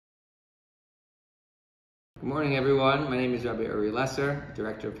Good morning, everyone. My name is Rabbi Lesser,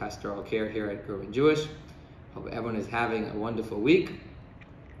 Director of Pastoral Care here at Gurwin Jewish. Hope everyone is having a wonderful week.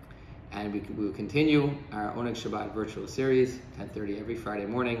 And we will continue our Oneg Shabbat virtual series, 10:30 every Friday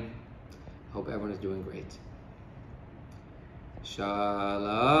morning. Hope everyone is doing great.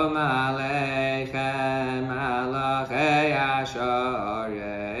 Shalom Aleichem, Malachei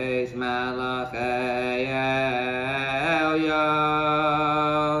Ashares, Malachei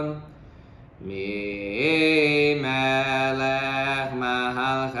Elyon. Mi melech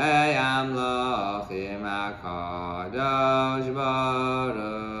Malachei Amlochim HaKadosh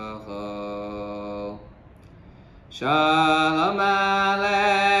Baruch Hu. Shalom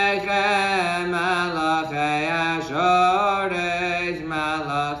Aleichem, Malachei Ashares,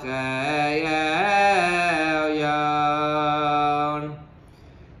 Malachei Elyon.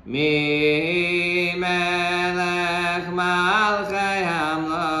 Mi melech Malachei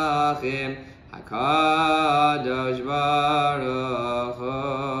Amlochim HaKadosh Baruch Hu.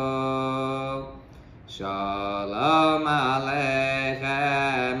 Shalom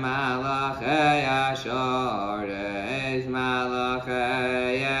Aleichem, Malachei Ashares,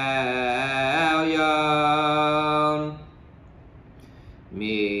 Malachei Elyon.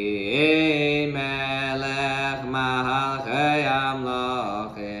 Mi melech Malachei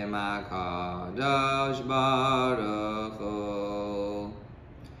Amlochim HaKadosh Baruch Hu.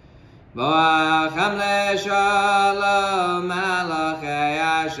 Boachem leShalom, Malachei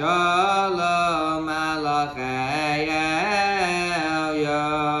Ashalom, Malachei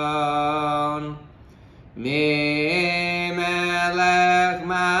Elyon. Mi melech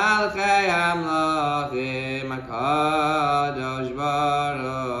Malachei Amlochim HaKadosh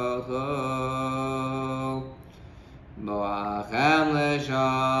Baruch Hu. Boachem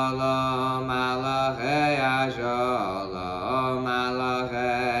leShalom, Malachei Ashalom,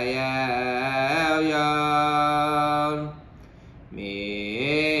 Malachei Elyon.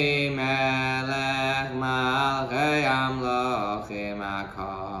 Mi melech Malachei Amlochim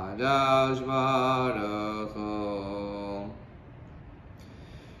HaKadosh Baruch Hu.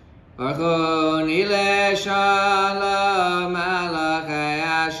 Baruch Hu leShalom, Malachei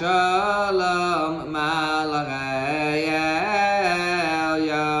Ashalom, Malachei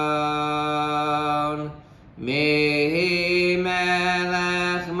Elyon. Mi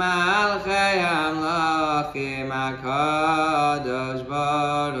melech Malachei Amlochim HaKadosh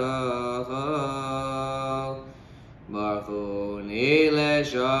Baruch Hu. Baruch Hu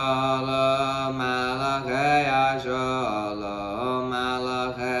leShalom, Malachei Ashalom,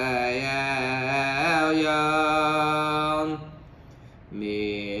 Malachei Elyon.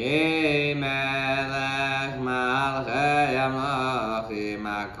 Mi melech Malachei Amlochim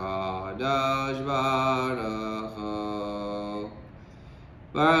HaKadosh Baruch Hu.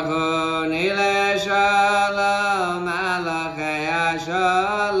 Baruch Hu leShalom, Malachei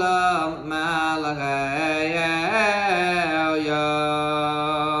Ashalom, Malachei Elyon.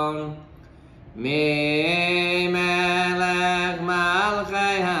 Mi melech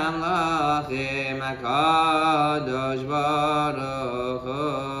Malachei Amlochim HaKadosh Baruch Hu.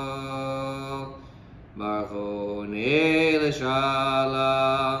 Baruch Hu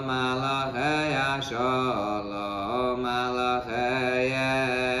leShalom, Malachei Ashalom, Malachei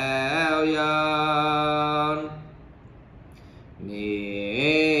Elyon.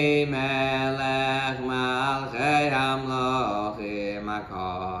 Mi melech Malachei Amlochim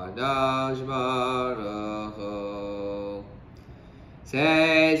HaKadosh Baruch Hu.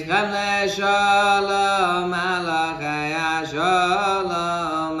 Seizchem leShalom, Malachei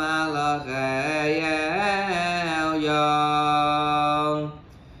Ashalom, Malachei Elyon.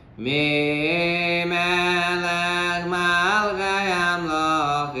 Mi melech Malachei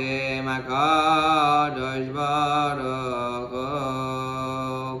Amlochim HaKadosh Baruch Hu.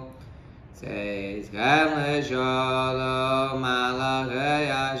 Seizchem leShalom, Malachei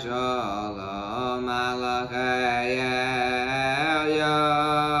Ashalom, Malachei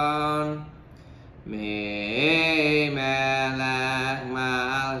Elyon. Mi melech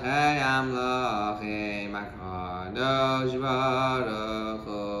Malachei Amlochim HaKadosh Baruch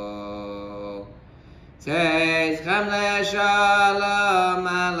Hu. Seizchem leShalom,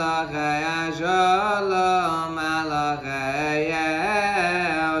 Malachei Ashalom, Malachei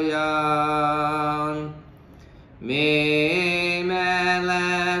Elyon. Mi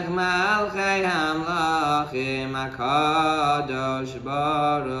melech Malachei Amlochim HaKadosh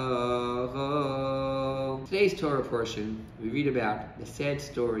Baruch Hu. Today's Torah portion, we read about the sad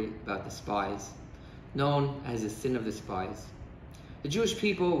story about the spies, known as the sin of the spies. The Jewish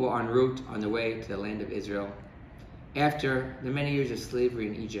people were en route on their way to the land of Israel after the many years of slavery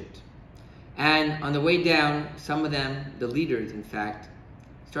in Egypt. And on the way down, some of them, the leaders in fact,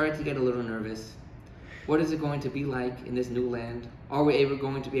 started to get a little nervous. What is it going to be like in this new land? Are we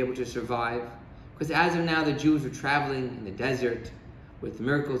going to be able to survive? Because as of now, the Jews were traveling in the desert with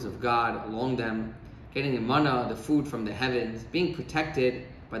miracles of God along them, getting the manna, the food from the heavens, being protected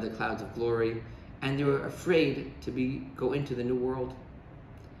by the clouds of glory, and they were afraid to go into the new world.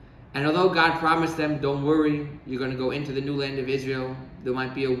 And although God promised them, don't worry, you're going to go into the new land of Israel, there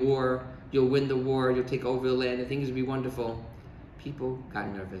might be a war, you'll win the war, you'll take over the land, and things will be wonderful, people got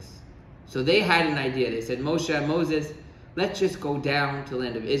nervous. So they had an idea. They said, Moses, let's just go down to the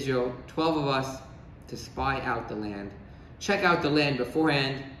land of Israel, 12 of us, to spy out the land. Check out the land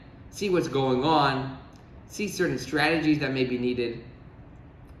beforehand, see what's going on, see certain strategies that may be needed,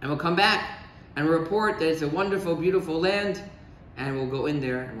 and we'll come back and report that it's a wonderful, beautiful land, and we'll go in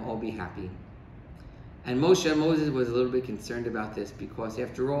there and we'll all be happy. And Moses was a little bit concerned about this because,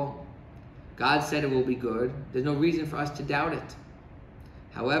 after all, God said it will be good. There's no reason for us to doubt it.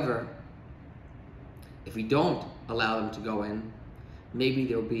 However, if we don't allow them to go in, maybe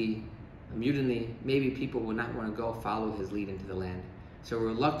there'll be a mutiny. Maybe people will not want to go follow his lead into the land. So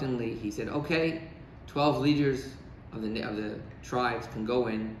reluctantly, he said, okay, 12 leaders of the tribes can go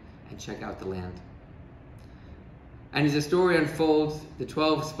in and check out the land. And as the story unfolds, the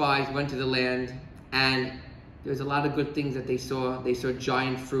 12 spies went to the land, and there's a lot of good things that they saw. They saw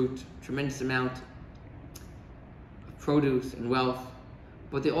giant fruit, tremendous amount of produce and wealth,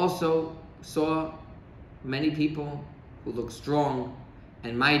 but they also saw many people who looked strong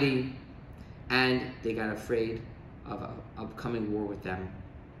and mighty, and they got afraid of an upcoming war with them.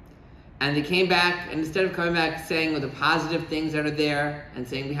 And they came back, and instead of coming back saying the positive things that are there and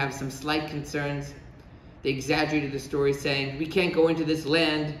saying we have some slight concerns, they exaggerated the story, saying we can't go into this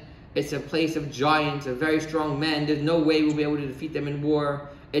land. It's a place of giants, of very strong men. There's no way we'll be able to defeat them in war.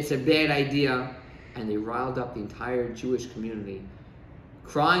 It's a bad idea. And they riled up the entire Jewish community,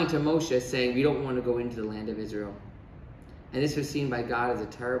 crying to Moshe, saying, we don't want to go into the land of Israel. And this was seen by God as a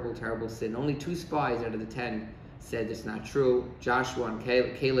terrible, terrible sin. Only 2 spies out of the 10 said it's not true, Joshua and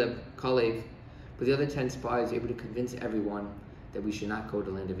Caleb, but the other 10 spies were able to convince everyone that we should not go to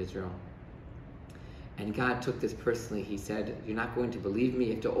the land of Israel. And God took this personally. He said, you're not going to believe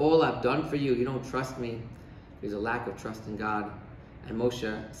me. After all I've done for you, you don't trust me. There's a lack of trust in God. And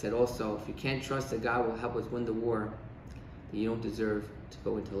Moshe said also, if you can't trust that God will help us win the war, then you don't deserve to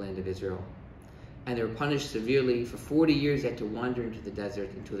go into the land of Israel. And they were punished severely. For 40 years they had to wander into the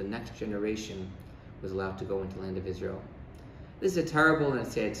desert until the next generation was allowed to go into the land of Israel. This is a terrible and a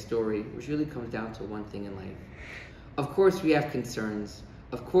sad story, which really comes down to one thing in life. Of course we have concerns.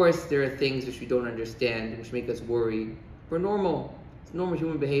 Of course there are things which we don't understand, which make us worry. We're normal. It's normal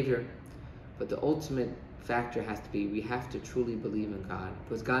human behavior. But the ultimate factor has to be we have to truly believe in God,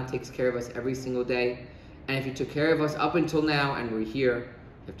 because God takes care of us every single day. And if He took care of us up until now and we're here,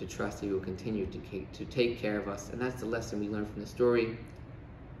 we have to trust He will continue to take care of us. And that's the lesson we learn from the story.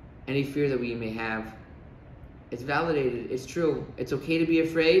 Any fear that we may have, it's validated, it's true. It's okay to be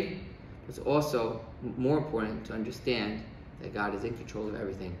afraid, but it's also more important to understand that God is in control of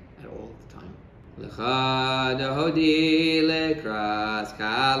everything at all the time. Lecha dodi lekras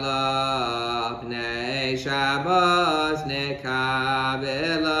kala pnei Shabbos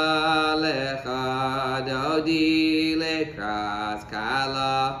nekabela. Lecha dodi lekras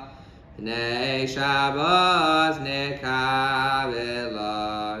kala pnei Shabbos nekabela.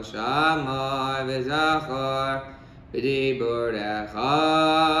 Shamar v'zachor b'dibur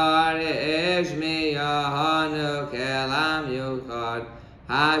echad ishmiyahanu kelam yuchad.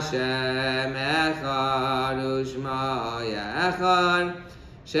 Hashem echad u'shmo echad.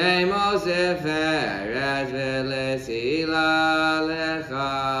 Shemo seferes v'lesila. Lecha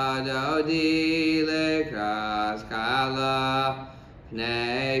dodi lekras kala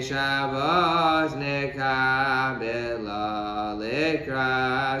pnei Shabbos nekabela.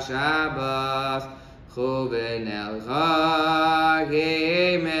 Lekras Shabbos chuven elcha ki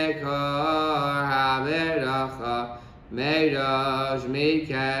mekor haberacha. Meirosh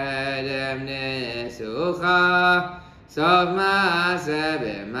mikedem nesucha. Sof maaseh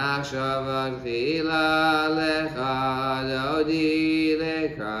b'machshavot tchila. Lecha dodi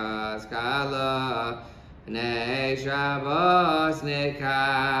lekras kala pnei Shabbos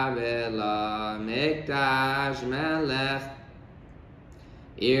nekabela. Mikdash melech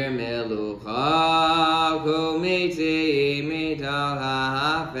ir melucha kumitzi mitol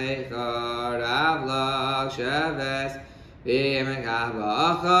ha'afechor avlach sheves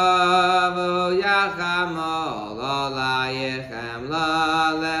v'mekabacha v'yachamol olayechem la.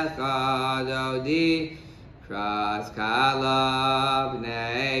 Lecha dodi Kras kala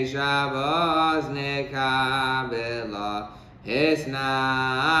b'nei Shabbos nekabela hisnarim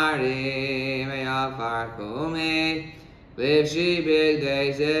yafar kumi livshi b'gdei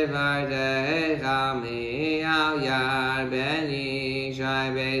zevardei chami al yad beni shai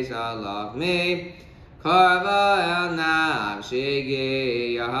beis alav mi karva el nafshigi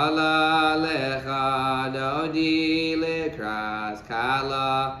yahala lecha dodi likras kala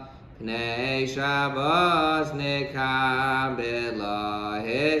Pnei Shabbos nekabela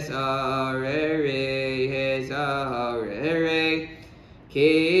his oriri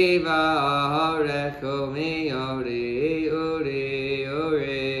kiva orechu mi uri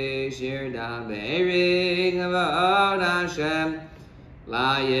shir dabering avod Hashem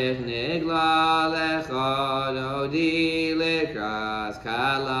layich nigla lecha dodi likras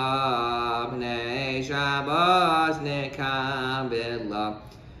kala Pnei Shabbos nekabela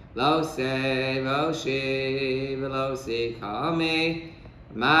Lo se vo shi lo si kami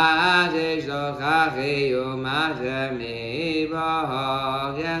Ma'ajish lo chachi u'ma'jemi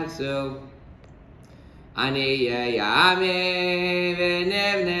b'hog yaksu Ani yeyami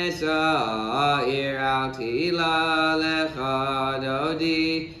v'nivnesa ir al tila lecha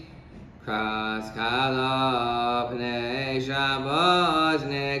dodi Kras kala pnei Shabbos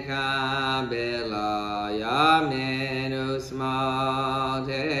nekabela yamin usmal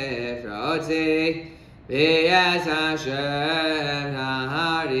tefrotzi B'yas Hashem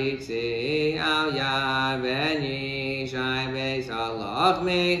haharitzi al yad beni shai beis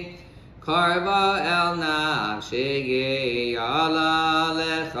halachmi Karva el nafshigi ala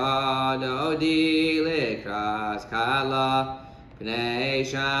lecha dodi likras kala Pnei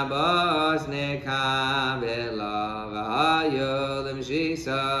Shabbos nekabela v'hayolim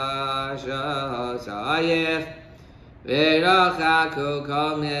shisa shosayich v'rachaku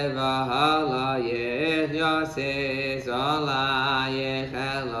kol mevahalayich yosez olayich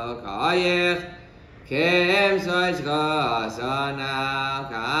elokayich kim soichcha sanal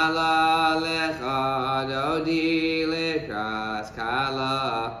kala lecha dodi likras kala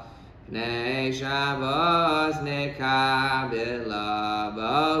Pnei Shabbos nekabela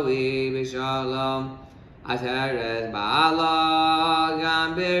b'wi b'shalom Ateres ba'ala gam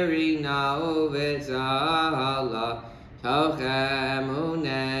birina u'v'tzahala Tochem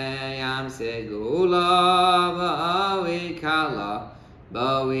u'neyam segula b'wi kala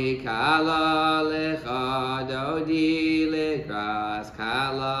lecha dodi likras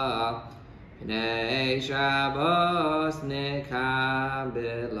kala Pnei Shabbos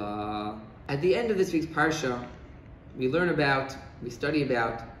nekabela. At the end of this week's parsha, we study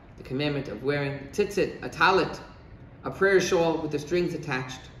about the commandment of wearing tzitzit, a talit, a prayer shawl with the strings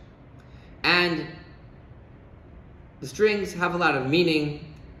attached. And the strings have a lot of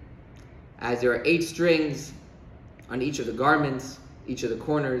meaning, as there are 8 strings on each of the garments, each of the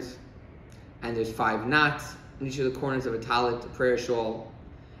corners, and there's 5 knots on each of the corners of a talit, a prayer shawl.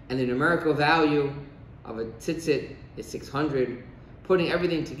 And the numerical value of a tzitzit is 600, putting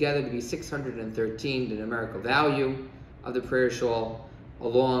everything together to be 613, the numerical value of the prayer shawl,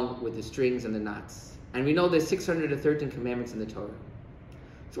 along with the strings and the knots. And we know there's 613 commandments in the Torah.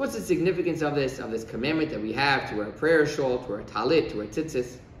 So what's the significance of this commandment that we have to wear a prayer shawl, to wear a talit, to wear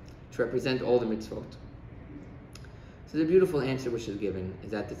tzitzis, to represent all the mitzvot? So the beautiful answer which is given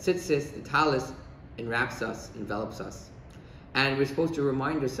is that the tzitzis, the talis, enwraps us, envelops us. And we're supposed to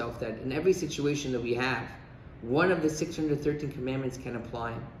remind ourselves that in every situation that we have, one of the 613 commandments can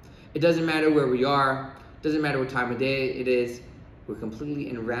apply. It doesn't matter where we are, it doesn't matter what time of day it is, we're completely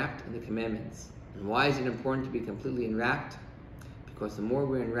enwrapped in the commandments. And why is it important to be completely enwrapped? Because the more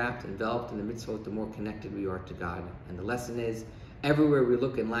we're enwrapped, enveloped in the mitzvot, the more connected we are to God. And the lesson is, everywhere we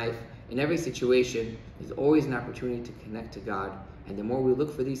look in life, in every situation, there's always an opportunity to connect to God. And the more we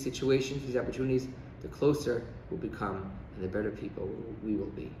look for these situations, these opportunities, the closer we'll become and the better people we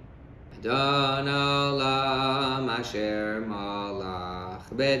will be. Adon olam asher malach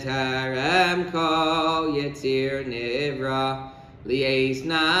b'terem kol yitzir nivra li'es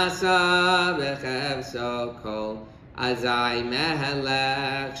nasa b'chevso kol azai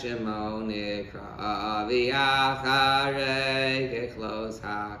mehelech shemo nikra v'yacharei kechlos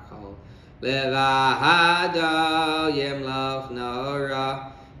hakol levahado yimloch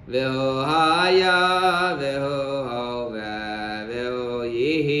nora v'hu haya v'hu hoveh v'hu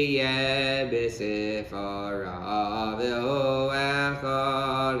yihye b'sifara v'hu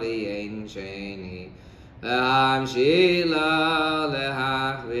echad v'yein sheni v'hamshila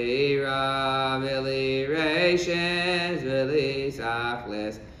lehachvira v'li reishes v'li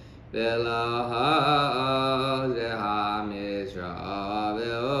sachlis v'lo ha'oz v'hamizra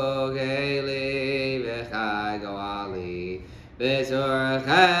v'hu geli v'chai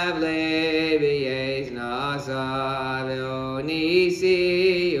Hevle b'yesh nasa v'onisi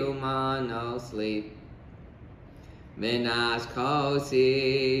umano sleep. Minas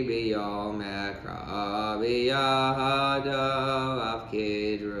kosi b'yom ekra b'yahado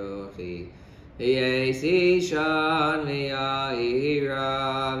avkid ruchi. V'yesi shan v'yahira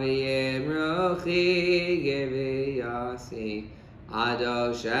v'yim ruchi giviyasi.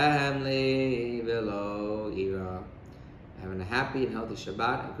 Ado shem li v'lo ira. Having a happy and healthy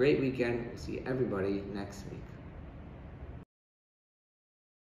Shabbat, a great weekend. We'll see everybody next week.